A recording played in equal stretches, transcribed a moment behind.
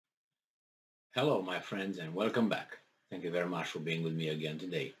Hello, my friends, and welcome back. Thank you very much for being with me again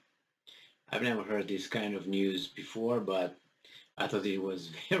today. I've never heard this kind of news before, but I thought it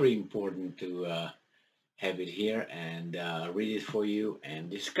was very important to have it here and read it for you and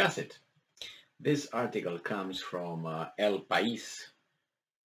discuss it. This article comes from El País,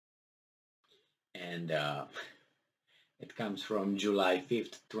 and it comes from July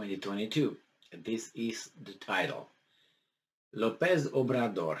 5th, 2022. This is the title. Lopez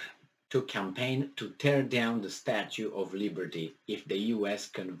Obrador to campaign to tear down the Statue of Liberty if the U.S.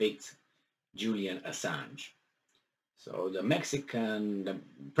 convicts Julian Assange. So the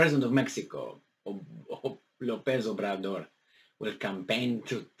president of Mexico, Lopez Obrador, will campaign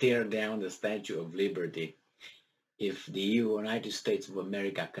to tear down the Statue of Liberty if the United States of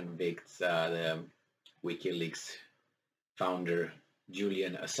America convicts the WikiLeaks founder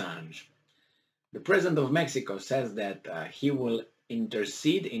Julian Assange. The president of Mexico says that he will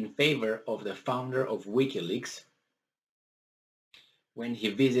intercede in favor of the founder of WikiLeaks when he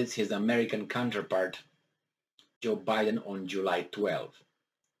visits his American counterpart, Joe Biden, on July 12.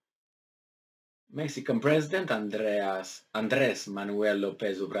 Mexican President Andrés Manuel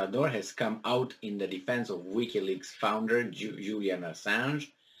López Obrador has come out in the defense of WikiLeaks founder Julian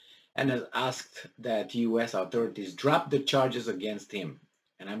Assange and has asked that U.S. authorities drop the charges against him.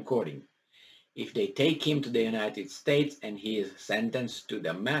 And I'm quoting, "If they take him to the United States and he is sentenced to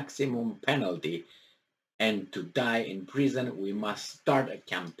the maximum penalty and to die in prison, we must start a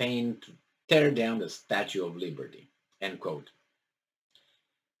campaign to tear down the Statue of Liberty," end quote,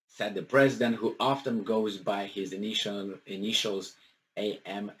 said the president, who often goes by his initials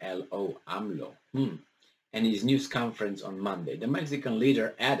AMLO, AMLO, in his news conference on Monday. The Mexican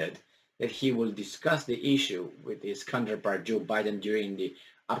leader added that he will discuss the issue with his counterpart Joe Biden during the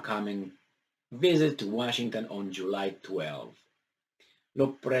upcoming visit to Washington on July 12.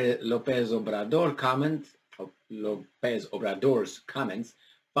 Lopez Obrador's comments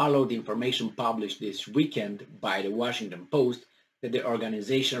followed information published this weekend by the Washington Post that the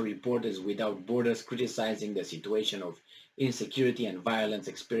organization Reporters Without Borders criticizing the situation of insecurity and violence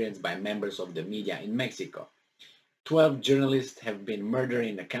experienced by members of the media in Mexico. 12 journalists have been murdered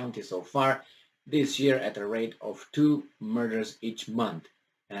in the country so far this year at a rate of 2 murders each month.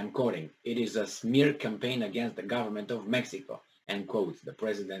 And I'm quoting, "It is a smear campaign against the government of Mexico," end quote, the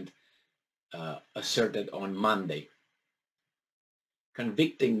president asserted on Monday.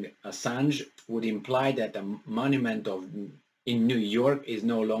 Convicting Assange would imply that a monument in New York is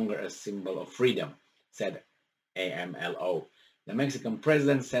no longer a symbol of freedom, said AMLO. The Mexican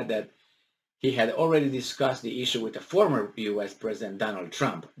president said that he had already discussed the issue with the former U.S. President Donald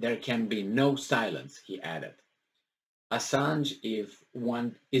Trump. There can be no silence, he added. Assange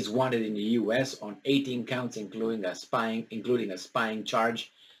is wanted in the U.S. on 18 counts, including a spying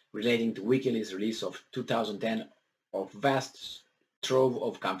charge relating to WikiLeaks' release of 2010 of vast trove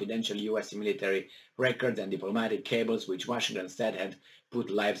of confidential U.S. military records and diplomatic cables, which Washington said had put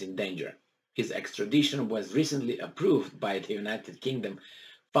lives in danger. His extradition was recently approved by the United Kingdom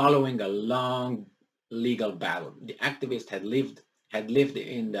following a long legal battle. The activist had lived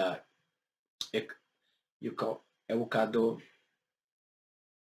in the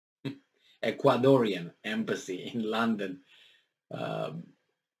Ecuadorian embassy in London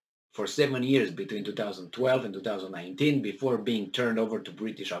for 7 years between 2012 and 2019 before being turned over to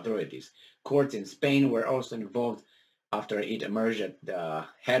British authorities. Courts in Spain were also involved after it emerged that the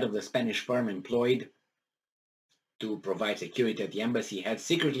head of the Spanish firm employed to provide security at the embassy had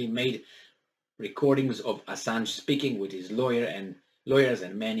secretly made recordings of Assange speaking with his lawyers,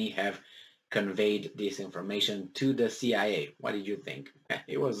 and many have conveyed this information to the CIA. What did you think?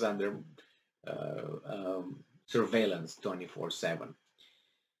 It was under surveillance 24/7.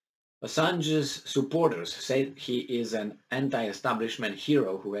 Assange's supporters say he is an anti-establishment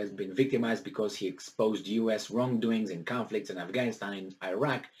hero who has been victimized because he exposed U.S. wrongdoings in conflicts in Afghanistan and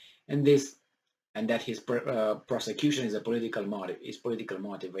Iraq, and that his prosecution is politically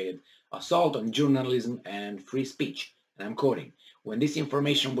motivated assault on journalism and free speech. And I'm quoting, "When this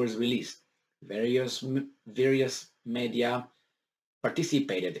information was released, various media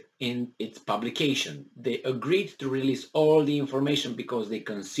participated in its publication. They agreed to release all the information because they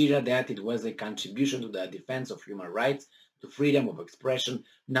considered that it was a contribution to the defense of human rights, to freedom of expression,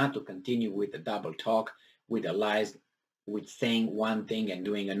 not to continue with the double talk, with the lies, with saying one thing and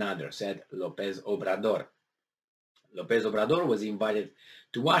doing another," said Lopez Obrador. Lopez Obrador was invited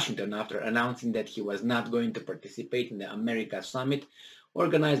to Washington after announcing that he was not going to participate in the America Summit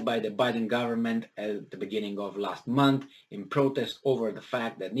organized by the Biden government at the beginning of last month in protest over the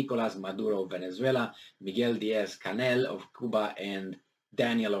fact that Nicolas Maduro of Venezuela, Miguel Diaz-Canel of Cuba, and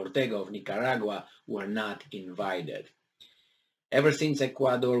Daniel Ortega of Nicaragua were not invited. Ever since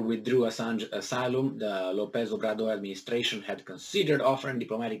Ecuador withdrew Assange asylum, the Lopez Obrador administration had considered offering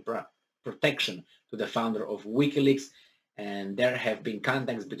diplomatic protection to the founder of WikiLeaks, and there have been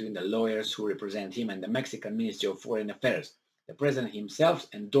contacts between the lawyers who represent him and the Mexican Ministry of Foreign Affairs. The president himself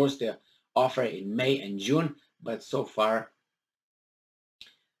endorsed the offer in May and June, but so far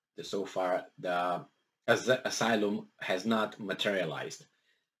the asylum has not materialized.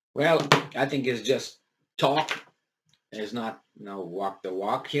 Well, I think it's just talk. It's not walk the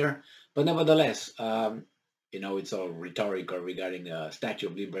walk here, but nevertheless, it's all rhetorical regarding the Statue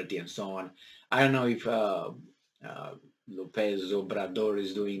of Liberty and so on. I don't know if Lopez Obrador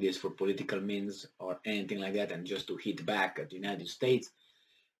is doing this for political means or anything like that, and just to hit back at the United States.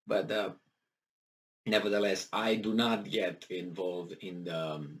 But nevertheless, I do not get involved in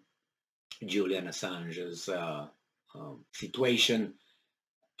the Julian Assange's situation.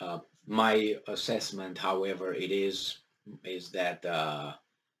 My assessment, however, is that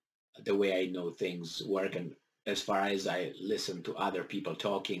the way I know things work, and as far as I listen to other people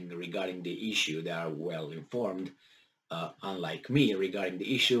talking regarding the issue, they are well informed, unlike me regarding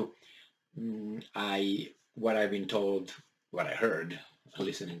the issue. What I've been told, what I heard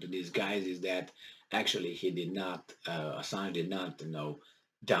listening to these guys is that actually he did not, Assange did not,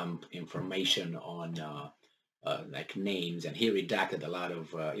 dump information on like names, and he redacted a lot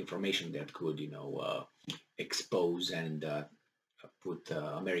of information that could, expose and put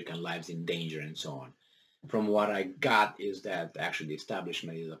American lives in danger and so on. From what I got is that actually the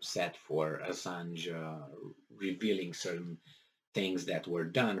establishment is upset for Assange revealing certain things that were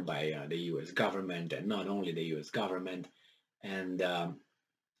done by the U.S. government, and not only the U.S. government, and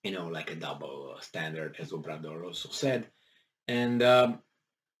like a double standard, as Obrador also said. And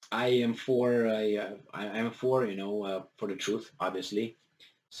I am for for the truth, obviously.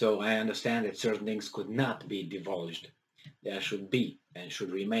 So I understand that certain things could not be divulged. There should be and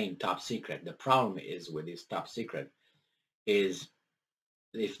should remain top secret. The problem is with this top secret is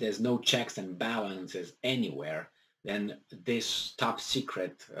if there's no checks and balances anywhere, then this top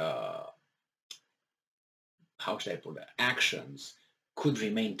secret, how should I put it, actions could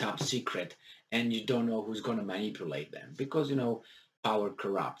remain top secret, and you don't know who's going to manipulate them, because power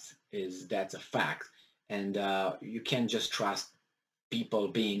corrupts. That's a fact, and you can't just trust people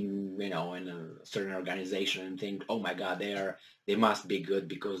being in a certain organization and think, oh my God, they must be good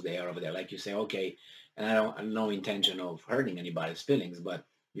because they are over there. Like you say, okay, and I don't have no intention of hurting anybody's feelings, but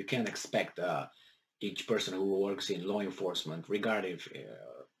you can't expect each person who works in law enforcement, regardless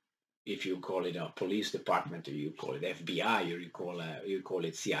if you call it a police department, or you call it FBI, or you call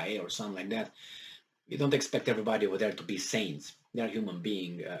it CIA or something like that. You don't expect everybody over there to be saints. They're human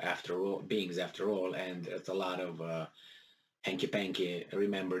beings after all, and it's a lot of hanky-panky.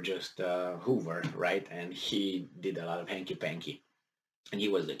 Remember just Hoover, right? And he did a lot of hanky-panky, and he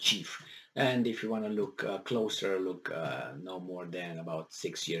was the chief. And if you want to look closer, look no more than about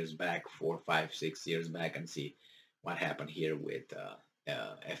 6 years back, 4, 5, 6 years back, and see what happened here with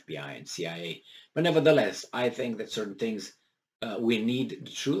FBI and CIA. But nevertheless, I think that certain things, we need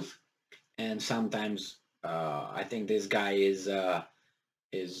the truth, and sometimes I think this guy is I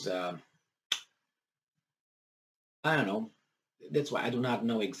don't know. That's why I do not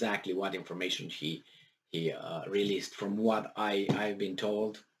know exactly what information he released. From what I've been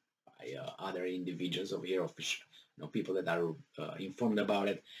told by other individuals over here, people that are informed about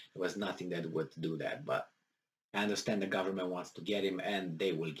it, there was nothing that would do that. But I understand the government wants to get him, and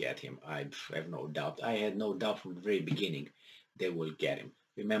they will get him. I have no doubt. I had no doubt from the very beginning they will get him.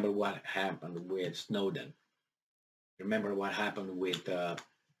 Remember what happened with Snowden. Remember what happened with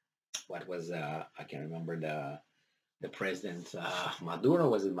what was I can't remember the president, Maduro.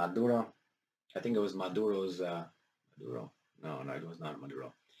 Was it Maduro? I think it was Maduro's Maduro. No, it was not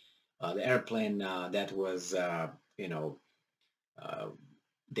Maduro. The airplane that was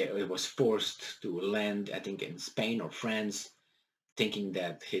it was forced to land, I think, in Spain or France, thinking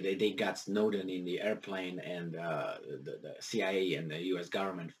that they got Snowden in the airplane, and the CIA and the U.S.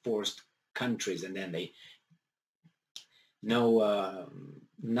 government forced countries, and then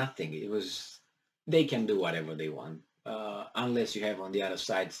nothing. They can do whatever they want, unless you have on the other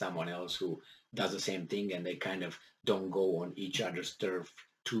side someone else who does the same thing, and they kind of don't go on each other's turf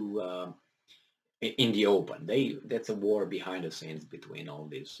too in the open. That's a war behind the scenes between all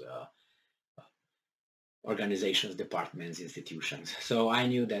these organizations, departments, institutions. So I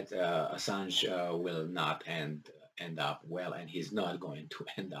knew that Assange will not end up well, and he's not going to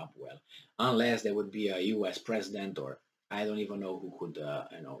end up well, unless there would be a U.S. president, or I don't even know who could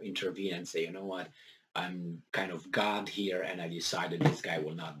intervene and say, you know what, I'm kind of God here, and I decided this guy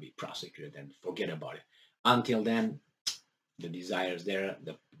will not be prosecuted, and forget about it. Until then, the desires there,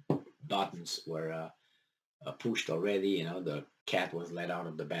 the buttons were pushed already, you know, the cat was let out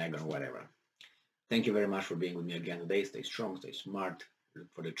of the bag or whatever. Thank you very much for being with me again today. Stay strong, stay smart, look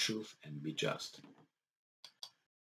for the truth, and be just.